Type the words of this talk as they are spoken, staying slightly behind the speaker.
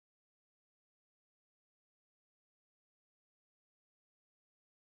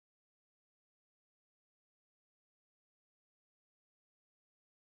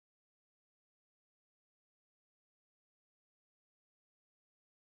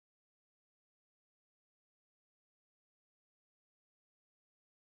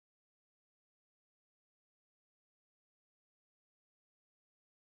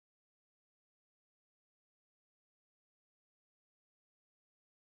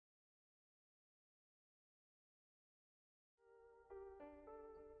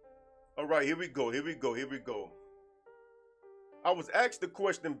All right, here we go. Here we go. Here we go. I was asked the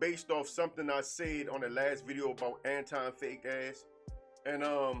question based off something I said on the last video about anti-fake ass. And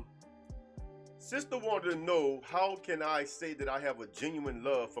sister wanted to know, how can I say that I have a genuine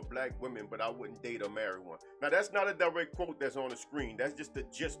love for black women, but I wouldn't date or marry one? Now, that's not a direct quote that's on the screen. That's just the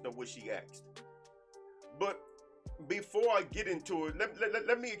gist of what she asked. But before I get into it,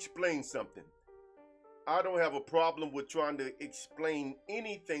 let me explain something. I don't have a problem with trying to explain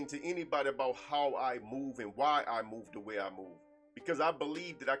anything to anybody about how I move and why I move the way I move. Because I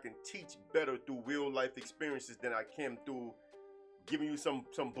believe that I can teach better through real life experiences than I can through giving you some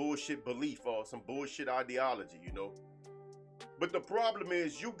bullshit belief or some bullshit ideology, you know. But the problem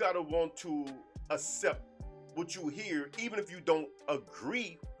is, you gotta want to accept what you hear, even if you don't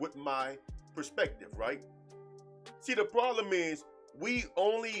agree with my perspective, right? See, the problem is, we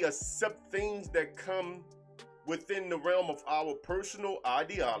only accept things that come within the realm of our personal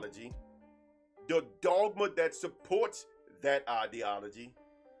ideology, the dogma that supports that ideology,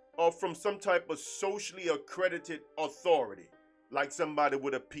 or from some type of socially accredited authority, like somebody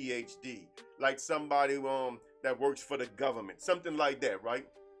with a PhD, like somebody that works for the government, something like that, right?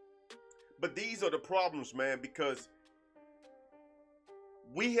 But these are the problems, man, because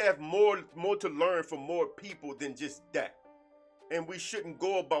we have more to learn from more people than just that. And we shouldn't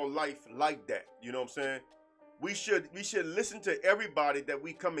go about life like that. You know what I'm saying? We should listen to everybody that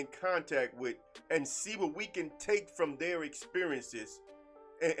we come in contact with and see what we can take from their experiences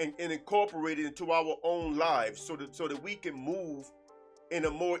and incorporate it into our own lives so that we can move in a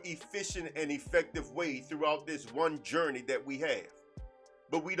more efficient and effective way throughout this one journey that we have.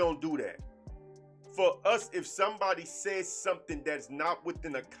 But we don't do that. For us, if somebody says something that's not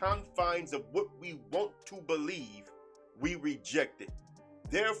within the confines of what we want to believe, we reject it.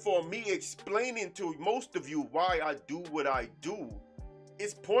 Therefore, me explaining to most of you why I do what I do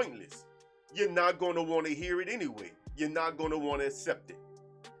is pointless. You're not going to want to hear it anyway. You're not going to want to accept it.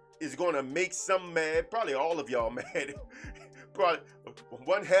 It's going to make some mad, probably all of y'all mad. Probably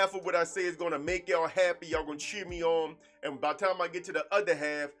one half of what I say is going to make y'all happy. Y'all going to cheer me on. And by the time I get to the other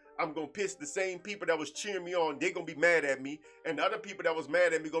half, I'm going to piss the same people that was cheering me on. They're going to be mad at me. And the other people that was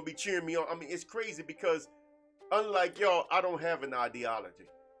mad at me going to be cheering me on. I mean, it's crazy because unlike y'all, I don't have an ideology.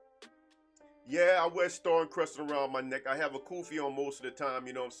 Yeah, I wear star and crescent around my neck. I have a kufi on most of the time,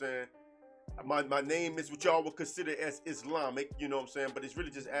 you know what I'm saying? My name is what y'all would consider as Islamic, you know what I'm saying? But it's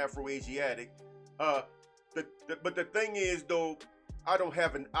really just Afro-Asiatic. But the thing is, though, I don't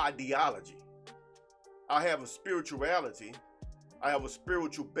have an ideology. I have a spirituality. I have a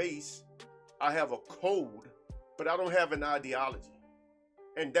spiritual base. I have a code, but I don't have an ideology.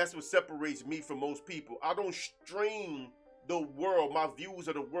 And that's what separates me from most people. I don't strain the world, my views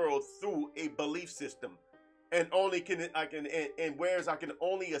of the world, through a belief system, and whereas I can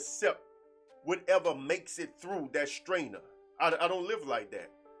only accept whatever makes it through that strainer. I don't live like that.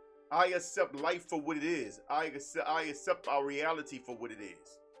 I accept life for what it is. I accept our reality for what it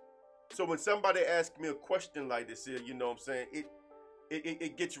is. So when somebody asks me a question like this here, you know what I'm saying,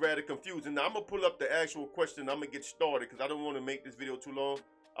 it gets rather confusing. Now I'm gonna pull up the actual question. I'm gonna get started because I don't want to make this video too long.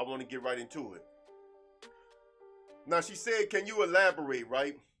 I want to get right into it. Now she said, can you elaborate,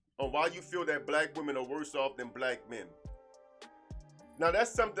 right, on why you feel that black women are worse off than black men? Now that's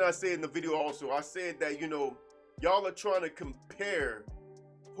something I said in the video also. I said that, you know, y'all are trying to compare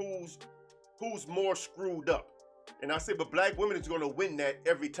who's more screwed up. And I said, but black women is going to win that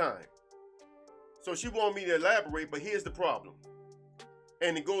every time. So she wanted me to elaborate, but here's the problem.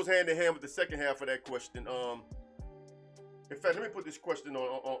 And it goes hand in hand with the second half of that question. In fact, let me put this question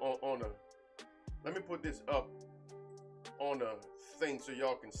let me put this up on a thing so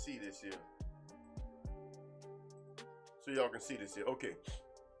y'all can see this here. Okay.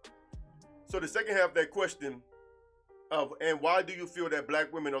 So the second half of that question and why do you feel that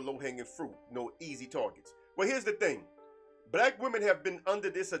black women are low-hanging fruit, no easy targets? Well, here's the thing. Black women have been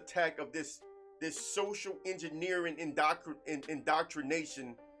under this attack of this social engineering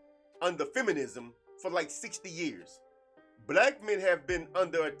indoctrination under feminism for like 60 years. Black men have been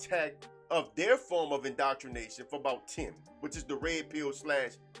under attack of their form of indoctrination for about 10, which is the red pill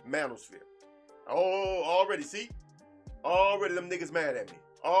 / manosphere. Oh, already, see? Already them niggas mad at me.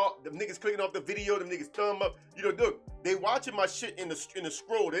 All them niggas clicking off the video, them niggas thumb up. You know, look, they watching my shit in the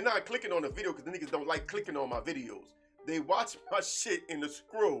scroll. They're not clicking on the video because the niggas don't like clicking on my videos. They watch my shit in the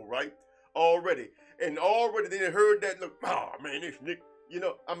scroll, right? Already. And already they heard that, look, oh man, this nigga, you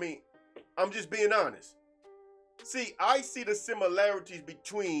know, I mean, I'm just being honest. See, I see the similarities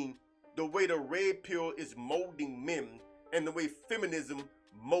between the way the red pill is molding men and the way feminism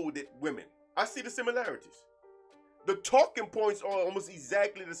molded women. I see the similarities. The talking points are almost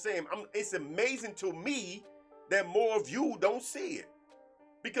exactly the same. It's amazing to me that more of you don't see it,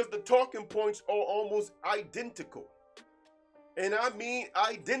 because the talking points are almost identical. And I mean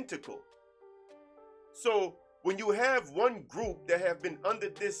identical. So when you have one group that have been under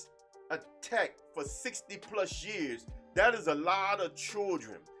this attack for 60 plus years, that is a lot of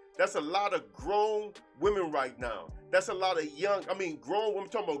children. That's a lot of grown women right now. That's a lot of young, grown women,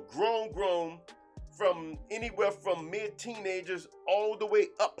 talking about grown, from anywhere from mid-teenagers all the way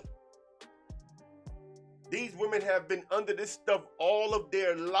up. These women have been under this stuff all of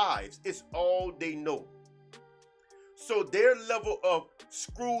their lives. It's all they know. So their level of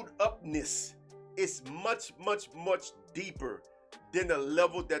screwed upness is much, much, much deeper than the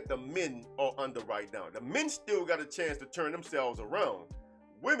level that the men are under right now. The men still got a chance to turn themselves around.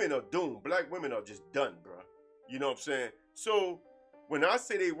 Women are doomed. Black women are just done, bro. You know what I'm saying? So when I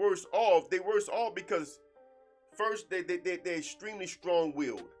say they worse off because first, they're extremely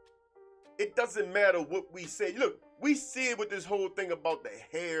strong-willed. It doesn't matter what we say. Look, we see it with this whole thing about the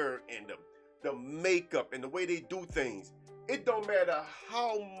hair and the makeup and the way they do things. It don't matter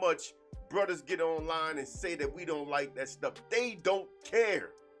how much brothers get online and say that we don't like that stuff. They don't care.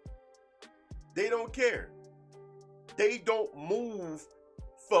 They don't care. They don't move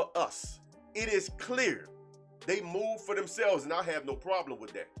for us. It is clear. They move for themselves, and I have no problem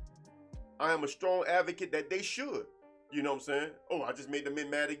with that. I am a strong advocate that they should. You know what I'm saying? Oh, I just made the men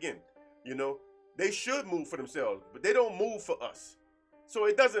mad again. You know, they should move for themselves, but they don't move for us. So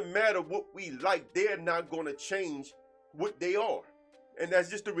it doesn't matter what we like. They're not going to change what they are. And that's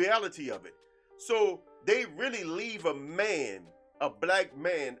just the reality of it. So they really leave a man, a black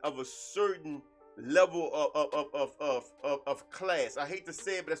man of a certain level of class. I hate to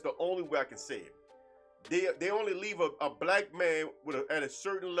say it, but that's the only way I can say it. They only leave a black man at a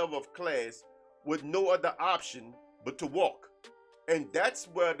certain level of class with no other option but to walk. And that's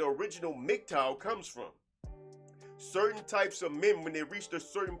where the original MGTOW comes from. Certain types of men, when they reached a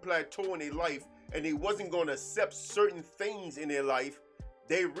certain plateau in their life and they wasn't going to accept certain things in their life,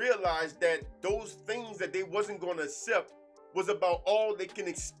 they realized that those things that they wasn't going to accept was about all they can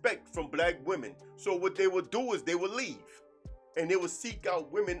expect from black women. So what they would do is they would leave. And they would seek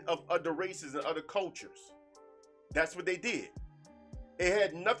out women of other races and other cultures. That's what they did. It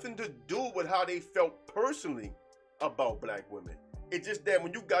had nothing to do with how they felt personally about black women. It's just that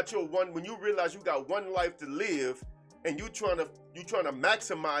when you realize you got one life to live, and you trying to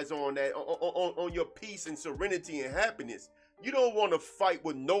maximize on that, on your peace and serenity and happiness, you don't want to fight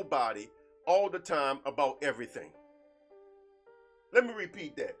with nobody all the time about everything. Let me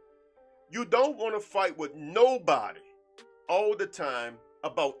repeat that. You don't want to fight with nobody all the time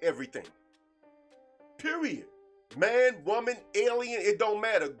about everything. Period. Man, woman, alien, it don't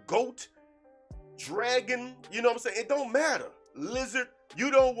matter. Goat, dragon, you know what I'm saying? It don't matter. Lizard, you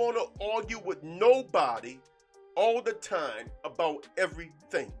don't want to argue with nobody all the time about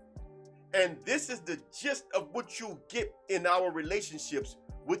everything. And this is the gist of what you get in our relationships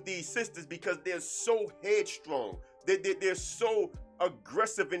with these sisters, because they're so headstrong. They're so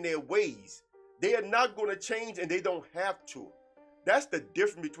aggressive in their ways. They are not going to change, and they don't have to. That's the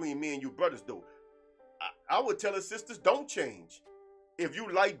difference between me and you brothers, though. I would tell the sisters, don't change. If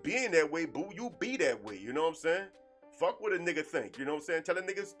you like being that way, boo, you be that way. You know what I'm saying? Fuck what a nigga think. You know what I'm saying? Tell a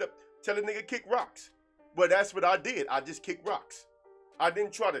nigga kick rocks. But that's what I did. I just kicked rocks. I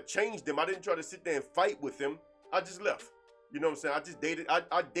didn't try to change them. I didn't try to sit there and fight with them. I just left. You know what I'm saying? I just dated.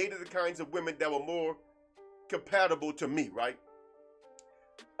 I dated the kinds of women that were more compatible to me, right?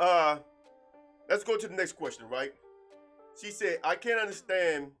 Let's go to the next question, right? She said, I can't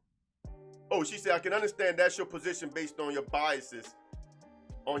understand. Oh, she said, I can understand that's your position based on your biases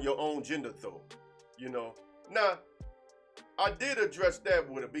on your own gender, though. You know? Now, I did address that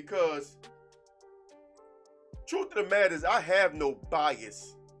with her because truth of the matter is I have no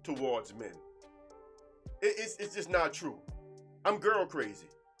bias towards men. It's just not true. I'm girl crazy.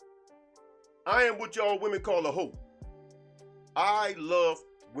 I am what y'all women call a hoe. I love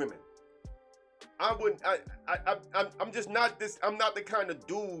women. I'm just not this. I'm not the kind of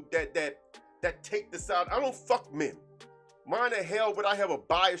dude that take the side. I don't fuck men. Why in the hell would I have a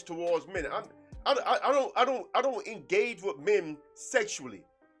bias towards men? I don't engage with men sexually.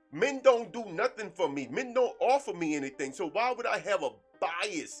 Men don't do nothing for me. Men don't offer me anything. So why would I have a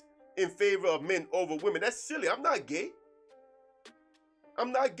bias in favor of men over women? That's silly. I'm not gay.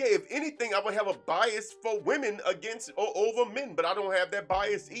 I'm not gay. If anything, I would have a bias for women against or over men, but I don't have that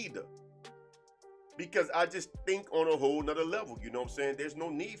bias either. Because I just think on a whole nother level, you know what I'm saying? There's no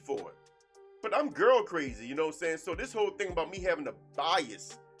need for it. But I'm girl crazy, you know what I'm saying? So this whole thing about me having a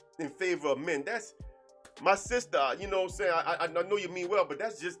bias in favor of men, My sister, you know what I'm saying, I know you mean well, but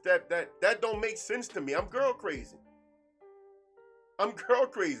that's just that don't make sense to me. I'm girl crazy. I'm girl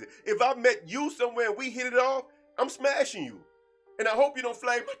crazy. If I met you somewhere and we hit it off, I'm smashing you. And I hope you don't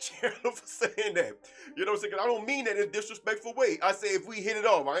flag my channel for saying that. You know what I'm saying? 'Cause I don't mean that in a disrespectful way. I say if we hit it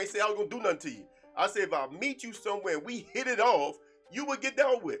off. I ain't say I was gonna do nothing to you. I say if I meet you somewhere and we hit it off, you would get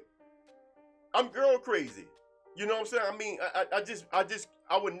down with. I'm girl crazy. You know what I'm saying? I mean,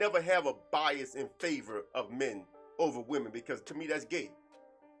 I would never have a bias in favor of men over women, because to me that's gay.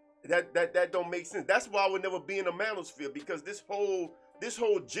 That don't make sense. That's why I would never be in a manosphere, because this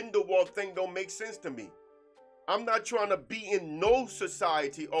whole gender war thing don't make sense to me. I'm not trying to be in no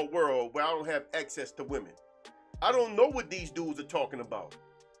society or world where I don't have access to women. I don't know what these dudes are talking about.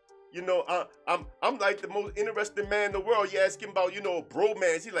 You know, I'm like the most interesting man in the world. You ask him about, you know,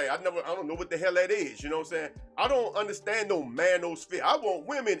 bromance. He like, I don't know what the hell that is. You know what I'm saying? I don't understand no manosphere. I want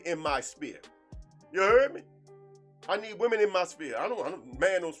women in my sphere. You heard me? I need women in my sphere. I don't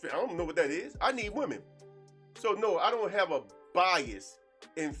manosphere. I don't know what that is. I need women. So no, I don't have a bias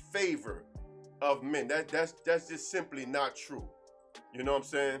in favor of men. That's just simply not true. You know what I'm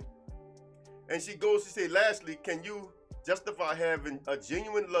saying? And she goes to say, lastly, can you justify having a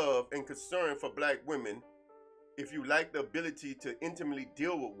genuine love and concern for black women if you lack the ability to intimately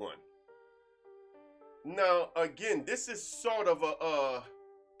deal with one? Now, again, this is sort of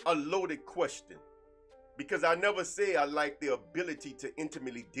a loaded question, because I never say I like the ability to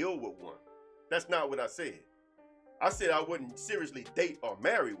intimately deal with one. That's not what I said. I said I wouldn't seriously date or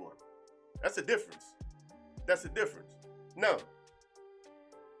marry one. That's a difference. That's a difference. Now,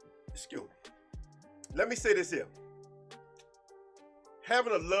 excuse me. Let me say this here.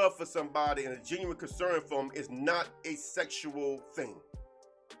 Having a love for somebody and a genuine concern for them is not a sexual thing.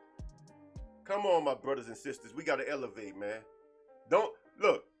 Come on, my brothers and sisters. We got to elevate, man. Don't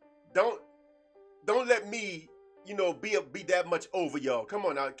let me, you know, be that much over y'all. Come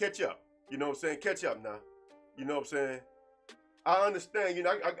on now, catch up. You know what I'm saying? Catch up now. You know what I'm saying? I understand, you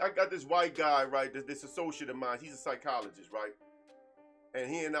know, I got this white guy, right? This associate of mine. He's a psychologist, right? And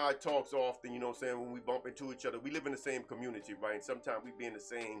he and I talks often, you know what I'm saying, when we bump into each other. We live in the same community, right? And sometimes we be in the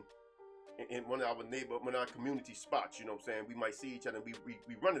same, in one of our community spots, you know what I'm saying? We might see each other and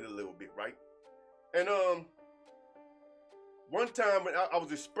we run it a little bit, right? And one time when I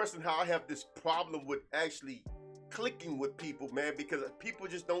was expressing how I have this problem with actually clicking with people, man, because people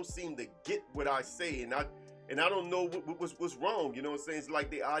just don't seem to get what I say, and I don't know what's wrong, you know what I'm saying? It's like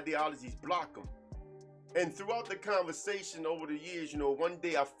the ideologies block them. And throughout the conversation over the years, you know, one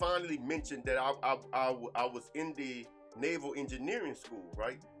day I finally mentioned that I was in the Naval Engineering School,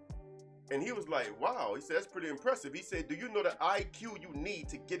 right? And he was like, wow, he said, that's pretty impressive. He said, do you know the IQ you need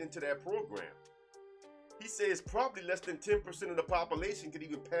to get into that program? He said it's probably less than 10% of the population could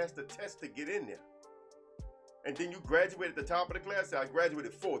even pass the test to get in there. And then you graduate at the top of the class. I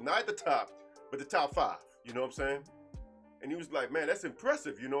graduated 4th, not at the top, but the top 5. You know what I'm saying? And he was like, man, that's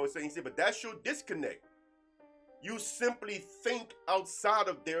impressive. You know what I'm saying? He said, but that's your disconnect. You simply think outside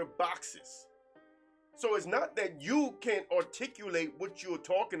of their boxes. So it's not that you can't articulate what you're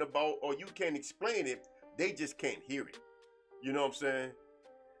talking about or you can't explain it. They just can't hear it. You know what I'm saying?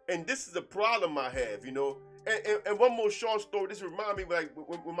 And this is a problem I have, you know. And one more short story. This reminds me, like,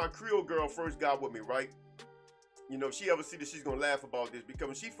 when my Creole girl first got with me, right? You know, if she ever see this, she's going to laugh about this. Because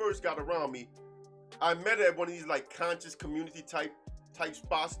when she first got around me, I met her at one of these, like, conscious community type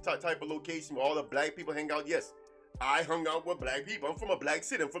spots, type of location where all the black people hang out. Yes, I hung out with black people. I'm from a black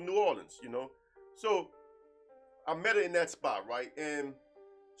city. I'm from New Orleans, you know. So I met her in that spot, right? And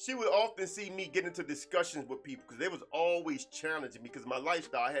she would often see me get into discussions with people because they was always challenging me because my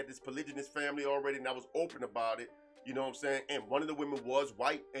lifestyle. I had this polygynous family already, and I was open about it. You know what I'm saying? And one of the women was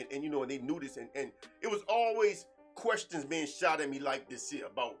white, and you know, and they knew this, and it was always questions being shot at me like this here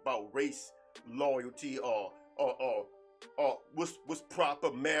about race, loyalty, or what's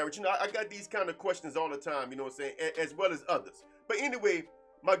proper marriage. You know, I got these kind of questions all the time. You know what I'm saying? As well as others. But anyway,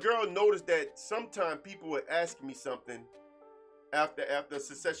 my girl noticed that sometimes people would ask me something after a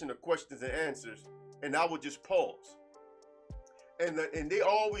succession of questions and answers, and I would just pause. And they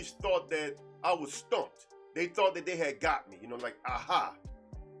always thought that I was stumped. They thought that they had got me, you know, like, aha.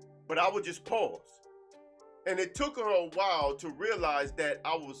 But I would just pause. And it took her a while to realize that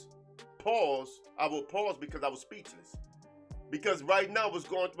I would pause because I was speechless. Because right now what's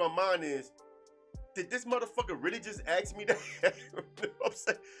going through my mind is, did this motherfucker really just ask me that? You know what I'm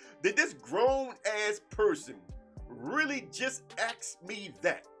saying? Did this grown ass person really just ask me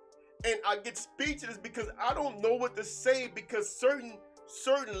that? And I get speechless because I don't know what to say, because certain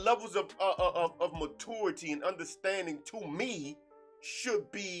levels of maturity and understanding to me should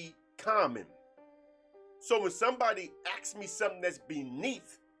be common. So when somebody asks me something that's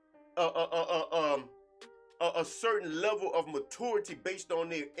beneath a certain level of maturity based on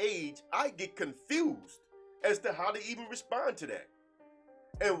their age, I get confused as to how to even respond to that.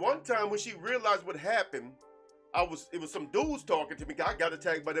 And one time when she realized what happened, it was some dudes talking to me. I got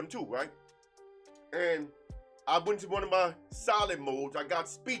attacked by them too, right? And I went to one of my silent modes. I got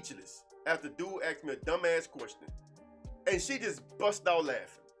speechless after dude asked me a dumbass question. And she just bust out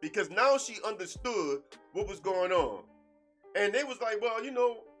laughing because now she understood what was going on. And they was like, well, you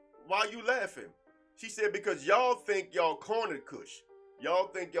know, why you laughing? She said, because y'all think y'all cornered Kush. Y'all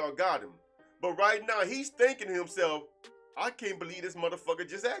think y'all got him. But right now he's thinking to himself, I can't believe this motherfucker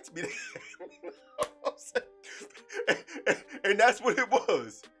just asked me that. And that's what it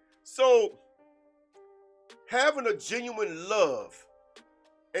was. So having a genuine love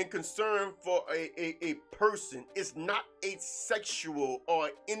and concern for a person is not a sexual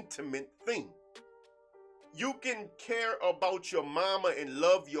or intimate thing. You can care about your mama and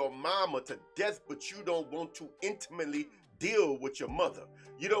love your mama to death, but you don't want to intimately deal with your mother.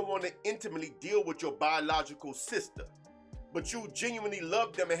 You don't want to intimately deal with your biological sister, but you genuinely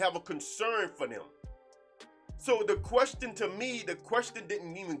love them and have a concern for them. So the question to me, the question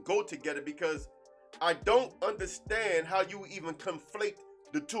didn't even go together because I don't understand how you even conflate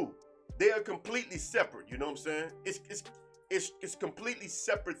the two. They are completely separate, you know what I'm saying? It's completely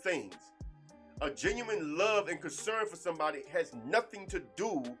separate things. A genuine love and concern for somebody has nothing to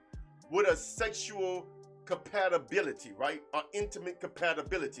do with a sexual compatibility, right? Or intimate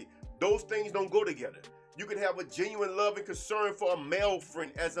compatibility. Those things don't go together. You can have a genuine love and concern for a male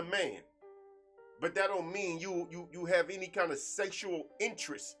friend as a man, but that don't mean you have any kind of sexual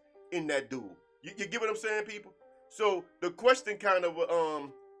interest in that dude. You get what I'm saying, people? So the question kind of,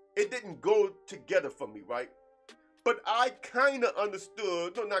 it didn't go together for me, right? But I kind of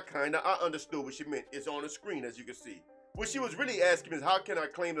understood, no, not kind of, I understood what she meant. It's on the screen, as you can see. What she was really asking is, how can I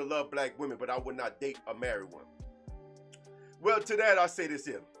claim to love black women, but I would not date or marry one? Well, to that, I say this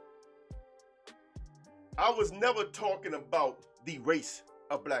here. I was never talking about the race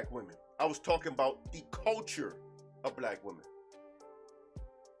of black women. I was talking about the culture of black women.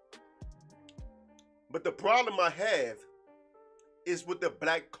 But the problem I have is with the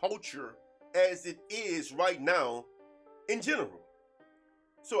black culture as it is right now in general.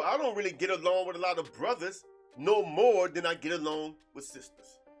 So I don't really get along with a lot of brothers no more than I get along with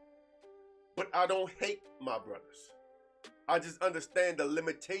sisters. But I don't hate my brothers. I just understand the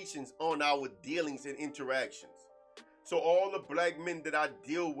limitations on our dealings and interactions. So all the black men that I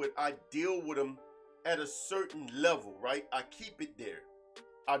deal with them at a certain level, right? I keep it there.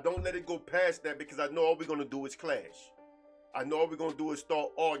 I don't let it go past that because I know all we're going to do is clash. I know all we're going to do is start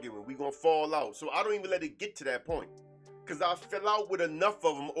arguing. We're going to fall out. So I don't even let it get to that point because I fell out with enough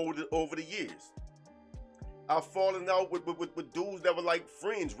of them over the years. I've fallen out with dudes that were like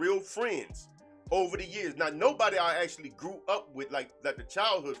friends, real friends over the years. Now, nobody I actually grew up with like the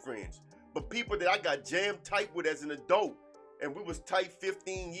childhood friends, but people that I got jammed tight with as an adult. And we was tight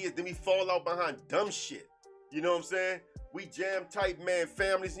 15 years. Then we fall out behind dumb shit. You know what I'm saying? We jam tight, man,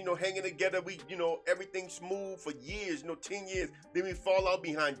 families, you know, hanging together. We, you know, everything smooth for years, you know, 10 years. Then we fall out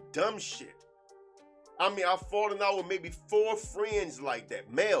behind dumb shit. I mean, I've fallen out with maybe 4 friends like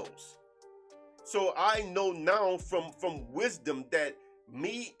that, males. So I know now from wisdom that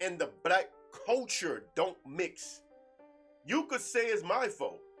me and the black culture don't mix. You could say it's my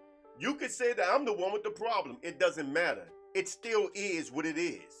fault. You could say that I'm the one with the problem. It doesn't matter. It still is what it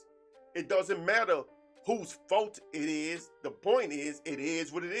is. It doesn't matter whose fault it is. The point is, it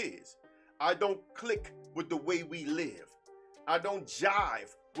is what it is. I don't click with the way we live. I don't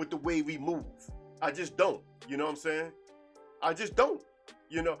jive with the way we move. I just don't. You know what I'm saying? I just don't.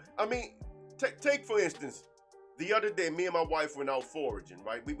 You know, I mean, take for instance, the other day, me and my wife went out foraging,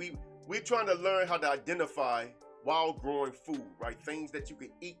 right? We're trying to learn how to identify wild growing food, right? Things that you can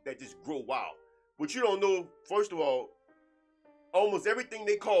eat that just grow wild. What you don't know, first of all, almost everything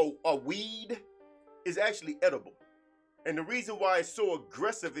they call a weed is actually edible. And the reason why it's so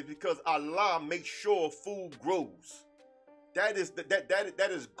aggressive is because Allah makes sure food grows. That is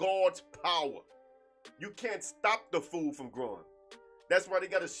God's power. You can't stop the food from growing. That's why they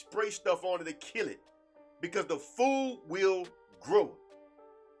got to spray stuff on it to kill it, because the food will grow.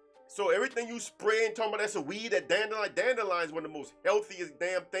 So everything you spray and talking about that's a weed, that dandelion is one of the most healthiest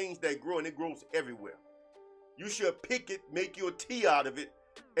damn things that grow, and it grows everywhere. You should pick it, make your tea out of it,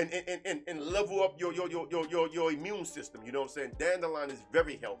 and level up your immune system. You know what I'm saying? Dandelion is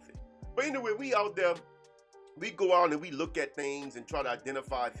very healthy. But anyway, we out there, we go out and we look at things and try to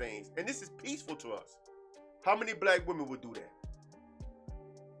identify things. And this is peaceful to us. How many black women would do that?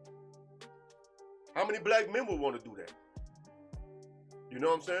 How many black men would want to do that? You know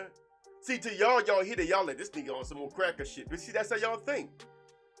what I'm saying? See, to y'all hear that y'all like, this nigga on some more cracker shit. But see, that's how y'all think.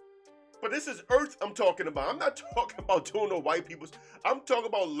 But this is Earth I'm talking about. I'm not talking about doing no white people's. I'm talking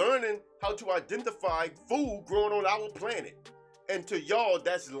about learning how to identify food growing on our planet. And to y'all,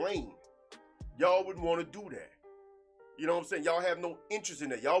 that's lame. Y'all wouldn't want to do that. You know what I'm saying? Y'all have no interest in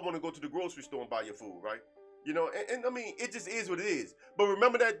that. Y'all want to go to the grocery store and buy your food, right? You know, and I mean, it just is what it is. But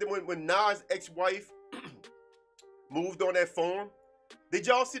remember that when Nas' ex-wife moved on that farm, did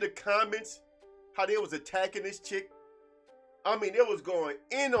y'all see the comments? How they was attacking this chick? I mean, they was going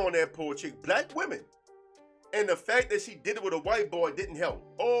in on that poor chick, black women. And the fact that she did it with a white boy didn't help.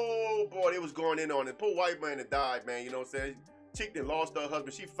 Oh boy, they was going in on it. Poor white man that died, man, you know what I'm saying? Chick that lost her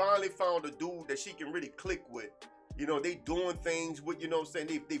husband. She finally found a dude that she can really click with. You know, they doing things with, you know what I'm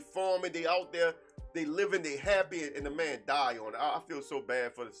saying? They farming, they out there, they living, they happy, and the man die on it. I feel so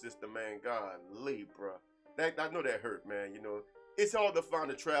bad for the sister, man. Golly, bro. I know that hurt, man, you know. It's hard to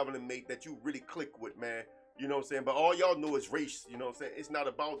find a traveling mate that you really click with, man. You know what I'm saying? But all y'all know is race, you know what I'm saying? It's not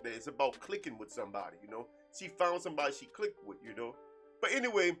about that. It's about clicking with somebody, you know? She found somebody she clicked with, you know? But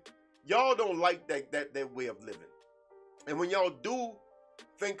anyway, y'all don't like that way of living. And when y'all do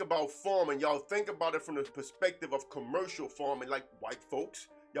think about farming, y'all think about it from the perspective of commercial farming like white folks.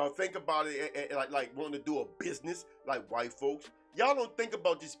 Y'all think about it like wanting to do a business like white folks. Y'all don't think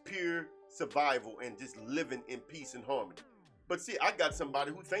about just pure survival and just living in peace and harmony. But see, I got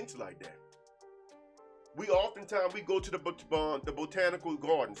somebody who thinks like that. We oftentimes, we go to the botanical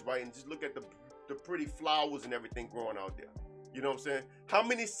gardens, right? And just look at the pretty flowers and everything growing out there. You know what I'm saying? How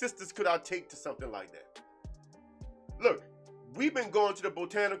many sisters could I take to something like that? Look, we've been going to the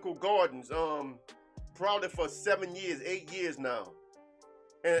botanical gardens probably for 7 years, 8 years now.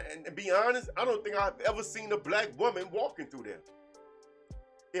 And to be honest, I don't think I've ever seen a black woman walking through there.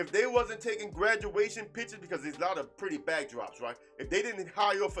 If they wasn't taking graduation pictures, because there's a lot of pretty backdrops, right? If they didn't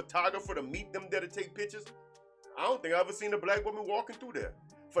hire a photographer to meet them there to take pictures, I don't think I've ever seen a black woman walking through there.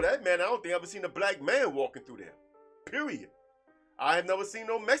 For that matter, I don't think I've ever seen a black man walking through there. Period. I have never seen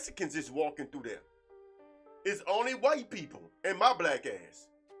no Mexicans just walking through there. It's only white people and my black ass.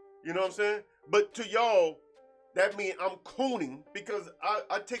 You know what I'm saying? But to y'all, that means I'm cooning because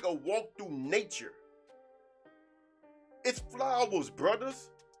I take a walk through nature. It's flowers, brothers,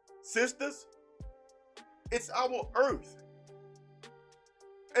 sisters. It's our earth.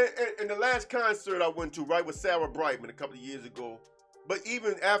 And the last concert I went to, right, was Sarah Brightman a couple of years ago. But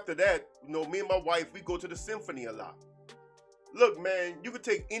even after that, you know, me and my wife, we go to the symphony a lot. Look, man, you could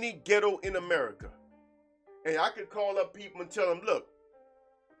take any ghetto in America, and I could call up people and tell them, look,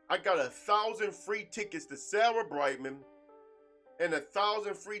 I got 1,000 free tickets to Sarah Brightman and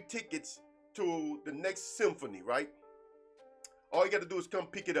 1,000 free tickets to the next symphony, right? All you got to do is come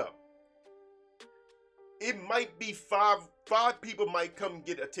pick it up. It might be five people might come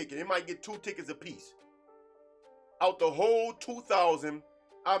get a ticket. It might get 2 tickets apiece. Out the whole 2,000,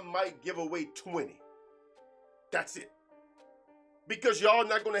 I might give away 20. That's it. Because y'all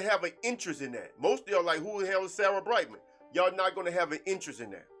not going to have an interest in that. Most of y'all like, who the hell is Sarah Brightman? Y'all not going to have an interest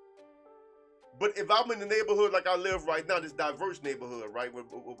in that. But if I'm in the neighborhood like I live right now, this diverse neighborhood, right,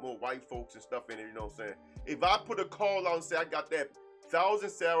 with more white folks and stuff in it, you know what I'm saying? If I put a call out and say I got that 1,000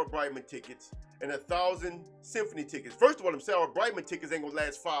 Sarah Brightman tickets and 1,000 symphony tickets. First of all, them Sarah Brightman tickets ain't going to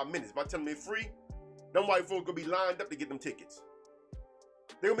last 5 minutes. If I tell them they're free, them white folks going to be lined up to get them tickets.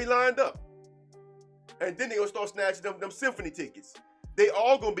 They're going to be lined up. And then they're going to start snatching them symphony tickets. They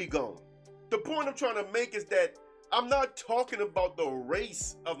all going to be gone. The point I'm trying to make is that I'm not talking about the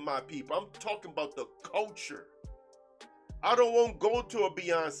race of my people. I'm talking about the culture. I don't want to go to a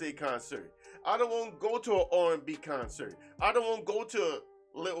Beyonce concert. I don't want to go to an R&B concert. I don't want to go to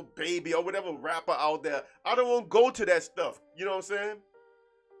a Lil Baby or whatever rapper out there. I don't want to go to that stuff. You know what I'm saying?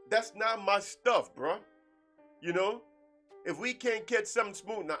 That's not my stuff, bro. You know? If we can't catch something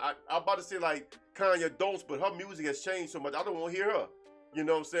smooth, now I'm about to say like Kanye Dose, but her music has changed so much. I don't want to hear her. You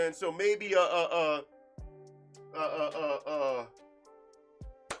know what I'm saying? So maybe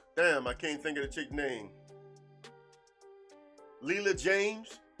damn, I can't think of the chick name. Leela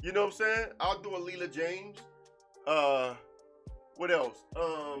James. You know what I'm saying? I'll do a Leela James. What else?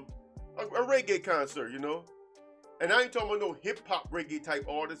 A reggae concert, you know? And I ain't talking about no hip hop reggae type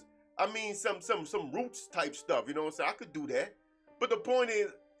artists. I mean some roots type stuff, you know what I'm saying? I could do that. But the point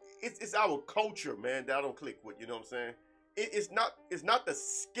is, it's our culture, man, that I don't click with, you know what I'm saying? It's not the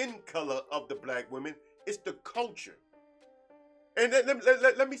skin color of the black women, it's the culture. And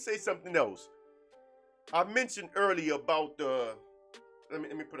let me say something else. I mentioned earlier about the let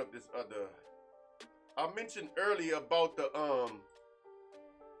me put up this other. I mentioned earlier about the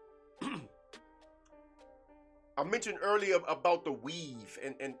I mentioned earlier about the weave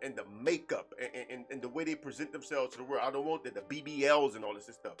and the makeup and the way they present themselves to the world. I don't want the BBLs and all this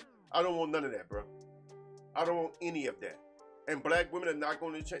stuff. I don't want none of that, bro. I don't want any of that. And black women are not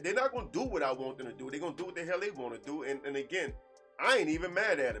going to change. They're not going to do what I want them to do. They're going to do what the hell they want to do. And again, I ain't even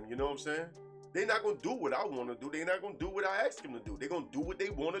mad at them. You know what I'm saying? They're not going to do what I want to do. They're not going to do what I ask them to do. They're going to do what they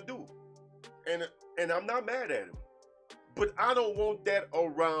want to do. And I'm not mad at them. But I don't want that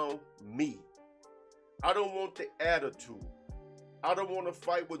around me. I don't want the attitude. I don't want to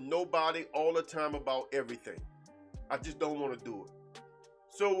fight with nobody all the time about everything. I just don't want to do it.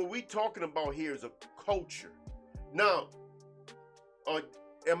 So what we talking about here is a culture. Now,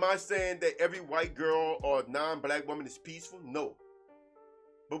 am I saying that every white girl or non-black woman is peaceful? No.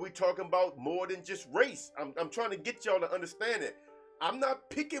 But we talking about more than just race. I'm trying to get y'all to understand it. I'm not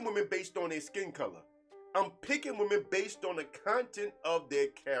picking women based on their skin color. I'm picking women based on the content of their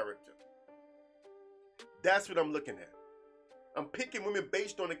character. That's what I'm looking at. I'm picking women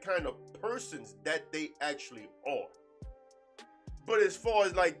based on the kind of persons that they actually are. But as far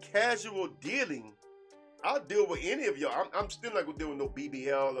as like casual dealing, I'll deal with any of y'all. I'm still not gonna deal with no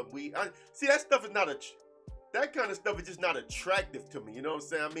BBL or weed. See, that stuff is not that kind of stuff is just not attractive to me. You know what I'm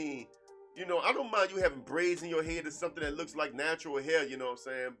saying? I mean, you know, I don't mind you having braids in your head or something that looks like natural hair. You know what I'm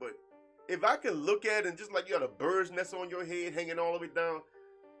saying? But if I can look at it and just like you got a bird's nest on your head hanging all the way down,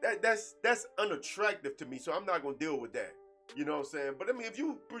 that's unattractive to me. So I'm not gonna deal with that. You know what I'm saying? But I mean, if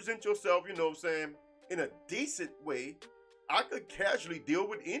you present yourself, you know what I'm saying, in a decent way, I could casually deal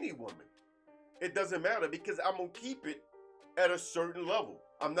with any woman. It doesn't matter because I'm going to keep it at a certain level.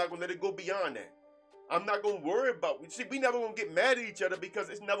 I'm not going to let it go beyond that. I'm not going to worry about it. See, we never going to get mad at each other because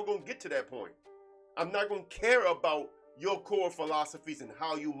it's never going to get to that point. I'm not going to care about your core philosophies and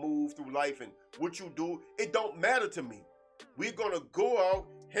how you move through life and what you do. It don't matter to me. We're going to go out,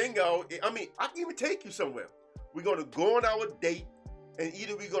 hang out. I mean, I can even take you somewhere. We're going to go on our date, and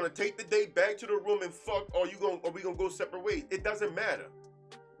either we're going to take the date back to the room and fuck, or we're going to go separate ways. It doesn't matter.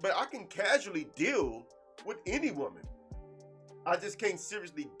 But I can casually deal with any woman. I just can't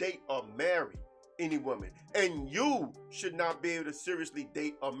seriously date or marry any woman. And you should not be able to seriously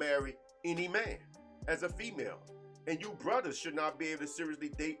date or marry any man as a female. And you brothers should not be able to seriously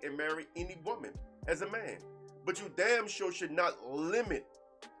date and marry any woman as a man. But you damn sure should not limit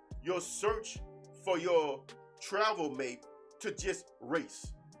your search for your travel mate to just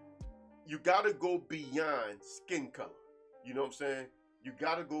race. You gotta go beyond skin color. You know what I'm saying? You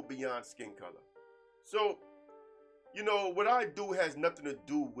gotta go beyond skin color. So, you know, what I do has nothing to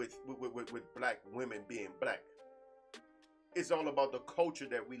do with black women being black. It's all about the culture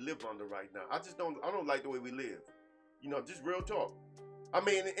that we live under right now. I don't like the way we live. You know, just real talk. I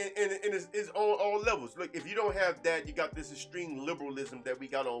mean, and it's on all levels. Look, if you don't have that, you got this extreme liberalism that we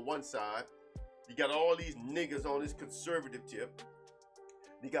got on one side. You got all these niggas on this conservative tip.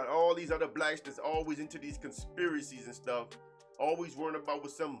 You got all these other blacks that's always into these conspiracies and stuff. Always worrying about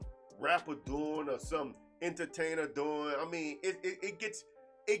what some rapper doing or some entertainer doing. I mean, it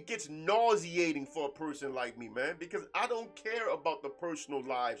gets nauseating for a person like me, man, because I don't care about the personal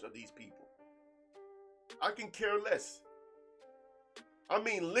lives of these people. I can care less. I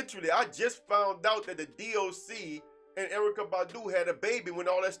mean, literally, I just found out that the DOC and Erykah Badu had a baby when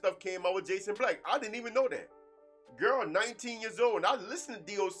all that stuff came out with Jason Black. I didn't even know that. Girl, 19 years old, and I listen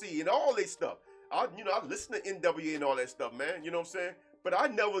to DOC and all this stuff. I listen to NWA and all that stuff, man. You know what I'm saying? But I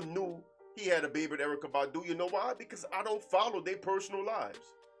never knew he had a baby with Erykah Badu. You know why? Because I don't follow their personal lives.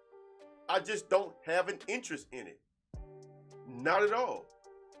 I just don't have an interest in it. Not at all.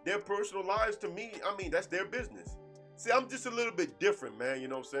 Their personal lives, to me, I mean, that's their business. See, I'm just a little bit different, man. You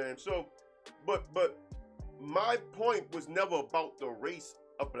know what I'm saying? So, but my point was never about the race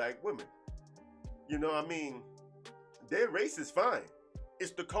of black women. You know, I mean, their race is fine.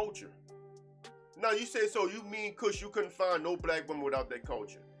 It's the culture. Now, you say, so you mean, Kush, you couldn't find no black woman without that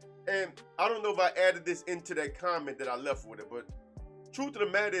culture. And I don't know if I added this into that comment that I left with it, but truth of the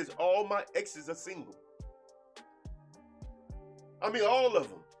matter is all my exes are single. I mean, all of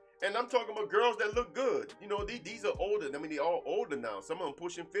them. And I'm talking about girls that look good. You know, these are older. I mean, they're all older now. Some of them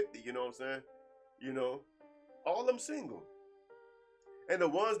pushing 50, you know what I'm saying? You know, all of them single. And the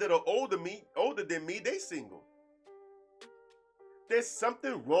ones that are older than me, they single. There's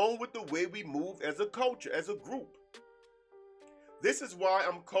something wrong with the way we move as a culture, as a group. This is why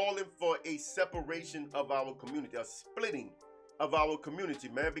I'm calling for a separation of our community, a splitting of our community,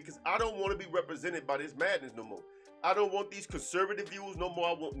 man, because I don't want to be represented by this madness no more. I don't want these conservative views no more.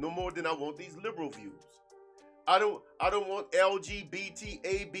 I want no more than I want these liberal views. I don't want LGBT,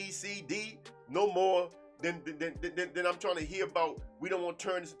 A, B, C, D no more then I'm trying to hear about we don't want to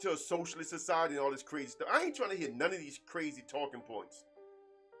turn this into a socialist society and all this crazy stuff. I ain't trying to hear none of these crazy talking points.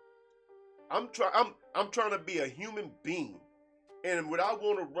 I'm trying to be a human being. And what I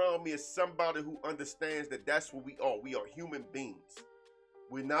want around me is somebody who understands that that's what we are. We are human beings.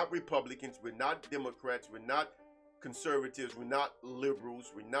 We're not Republicans. We're not Democrats. We're not conservatives. We're not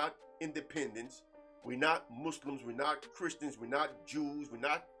liberals. We're not independents. We're not Muslims. We're not Christians. We're not Jews. We're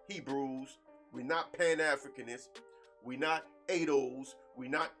not Hebrews. We're not Pan-Africanists. We're not ADOs. We're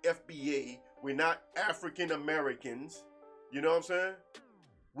not FBA. We're not African Americans. You know what I'm saying?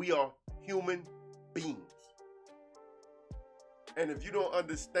 We are human beings. And if you don't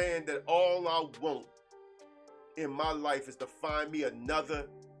understand that all I want in my life is to find me another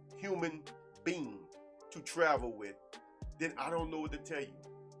human being to travel with, then I don't know what to tell you.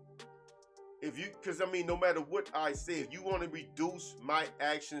 If you, because I mean, no matter what I say, if you want to reduce my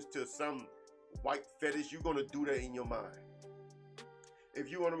actions to some white fetish, you're going to do that in your mind.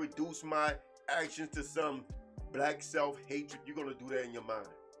 If you want to reduce my actions to some black self-hatred, you're going to do that in your mind.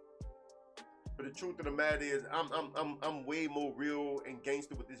 But the truth of the matter is, I'm way more real and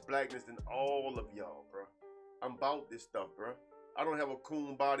gangster with this blackness than all of y'all, bro. I'm about this stuff, bro. I don't have a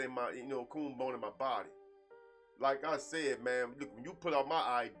coon body in my, coon bone in my body. Like I said, man, look, when you put out my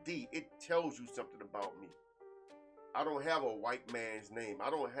ID, it tells you something about me. I don't have a white man's name. I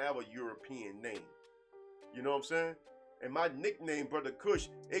don't have a European name. You know what I'm saying? And my nickname, Brother Kush,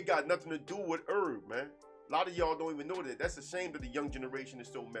 it got nothing to do with herb, man. A lot of y'all don't even know that. That's a shame that the young generation is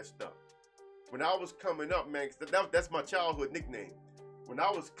so messed up. When I was coming up, man, that's my childhood nickname. When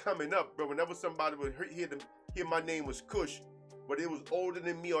I was coming up, bro, whenever somebody would hear my name was Kush, but it was older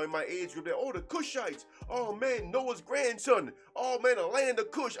than me or in my age group, oh, the Kushites. Oh, man, Noah's grandson. Oh, man, the land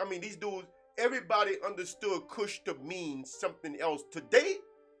of Kush. I mean, these dudes, everybody understood Kush to mean something else. Today,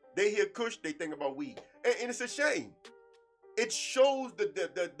 they hear Kush, they think about weed. And it's a shame. It shows the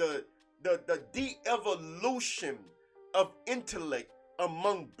de-evolution of intellect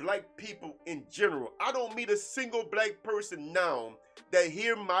among black people in general. I don't meet a single black person now that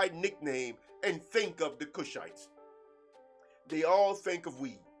hear my nickname and think of the Kushites. They all think of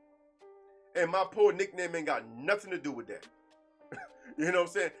weed. And my poor nickname ain't got nothing to do with that. You know what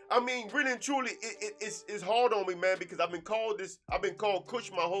I'm saying? I mean, really and truly, it's hard on me, man, because I've been called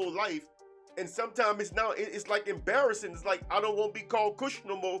Kush my whole life. And sometimes it's like embarrassing. It's like I don't want to be called Kush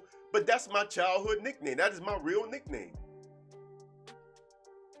no more, but that's my childhood nickname. That is my real nickname.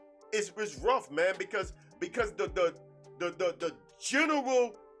 It's rough, man, because the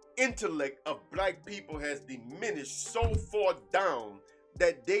general intellect of black people has diminished so far down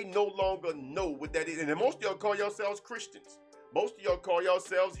that they no longer know what that is. And then most of y'all call yourselves Christians. Most of y'all call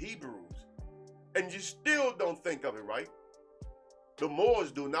yourselves Hebrews. And you still don't think of it, right? The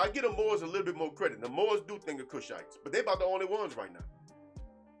Moors do. Now, I give the Moors a little bit more credit. The Moors do think of Kushites, but they about the only ones right now.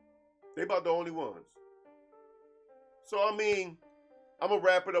 They about the only ones. So, I mean, I'm gonna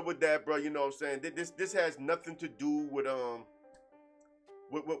wrap it up with that, bro. You know what I'm saying? This has nothing to do with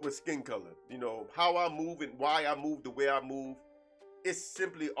skin color. You know, how I move and why I move the way I move. It's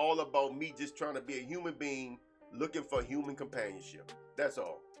simply all about me just trying to be a human being looking for human companionship. That's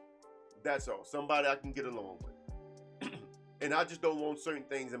all. That's all. Somebody I can get along with. And I just don't want certain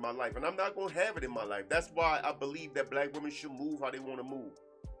things in my life. And I'm not gonna have it in my life. That's why I believe that black women should move how they want to move.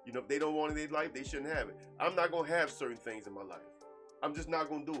 You know, if they don't want it in their life, they shouldn't have it. I'm not gonna have certain things in my life. I'm just not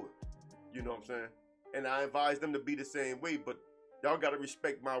gonna do it. You know what I'm saying? And I advise them to be the same way, but y'all gotta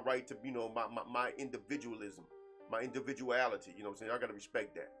respect my right to, my individualism, my individuality. You know what I'm saying? Y'all gotta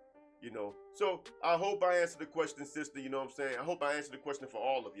respect that. You know? So I hope I answered the question, sister, you know what I'm saying? I hope I answered the question for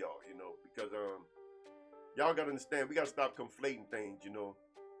all of y'all, because y'all gotta understand, we gotta stop conflating things,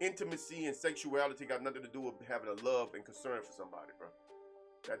 Intimacy and sexuality got nothing to do with having a love and concern for somebody, bro.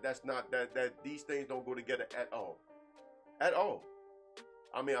 That's not these things don't go together at all. At all.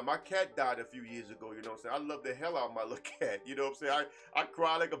 I mean, my cat died a few years ago, you know what I'm saying? I love the hell out of my little cat, you know what I'm saying? I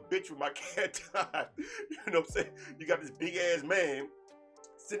cry like a bitch when my cat died, you know what I'm saying? You got this big-ass man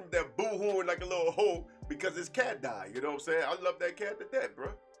sitting there boo-hooing like a little hoe because his cat died, you know what I'm saying? I love that cat to death,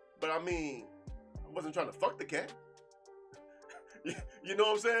 bro. But I mean, I wasn't trying to fuck the cat. You know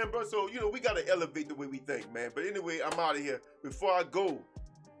what I'm saying, bro? So, we got to elevate the way we think, man. But anyway, I'm out of here. Before I go,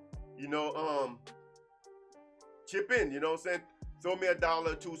 chip in, you know what I'm saying? Throw me $1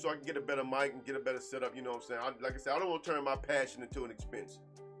 or $2 so I can get a better mic and get a better setup, you know what I'm saying? Like I said, I don't want to turn my passion into an expense,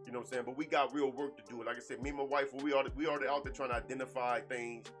 you know what I'm saying? But we got real work to do. Like I said, me and my wife, we already out there trying to identify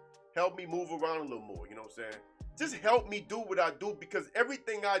things. Help me move around a little more, you know what I'm saying? Just help me do what I do, because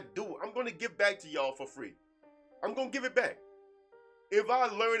everything I do, I'm going to give back to y'all for free. I'm going to give it back. If I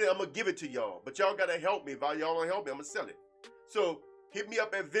learn it, I'm gonna give it to y'all. But y'all gotta help me. If y'all don't help me, I'm gonna sell it. So hit me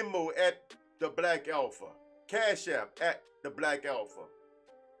up at Venmo at the Black Alpha, Cash App at the Black Alpha,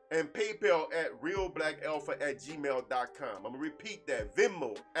 and PayPal at realblackalpha@gmail.com. I'm gonna repeat that.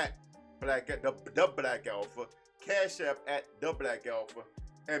 Venmo at the Black Alpha, Cash App at the Black Alpha,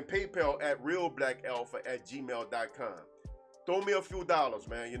 and PayPal at realblackalpha@gmail.com. Throw me a few dollars,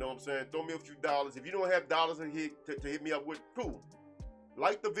 man. You know what I'm saying? Throw me a few dollars. If you don't have dollars to hit me up with, cool.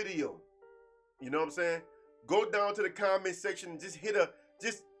 Like the video. You know what I'm saying? Go down to the comment section and just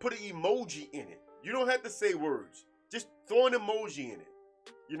put an emoji in it. You don't have to say words. Just throw an emoji in it.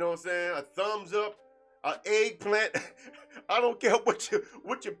 You know what I'm saying? A thumbs up, an eggplant. I don't care what you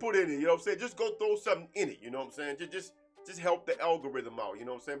put in it. You know what I'm saying? Just go throw something in it. You know what I'm saying? Just help the algorithm out. You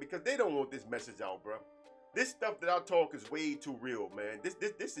know what I'm saying? Because they don't want this message out, bro. This stuff that I talk is way too real, man.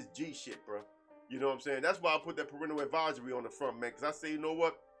 This is G shit, bro. You know what I'm saying? That's why I put that parental advisory on the front, man. Because I say, you know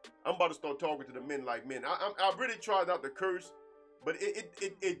what? I'm about to start talking to the men like men. I really try not to curse, but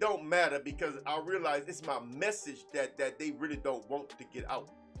it don't matter because I realize it's my message that they really don't want to get out.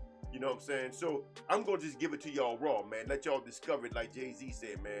 You know what I'm saying? So I'm going to just give it to y'all raw, man. Let y'all discover it like Jay-Z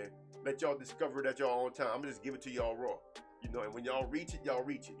said, man. Let y'all discover it at y'all own time. I'm going to just give it to y'all raw. You know, and when y'all reach it,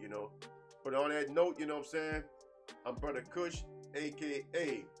 you know. But on that note, you know what I'm saying? I'm Brother Kush,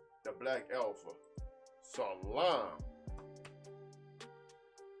 a.k.a. the Black Alpha. Salam.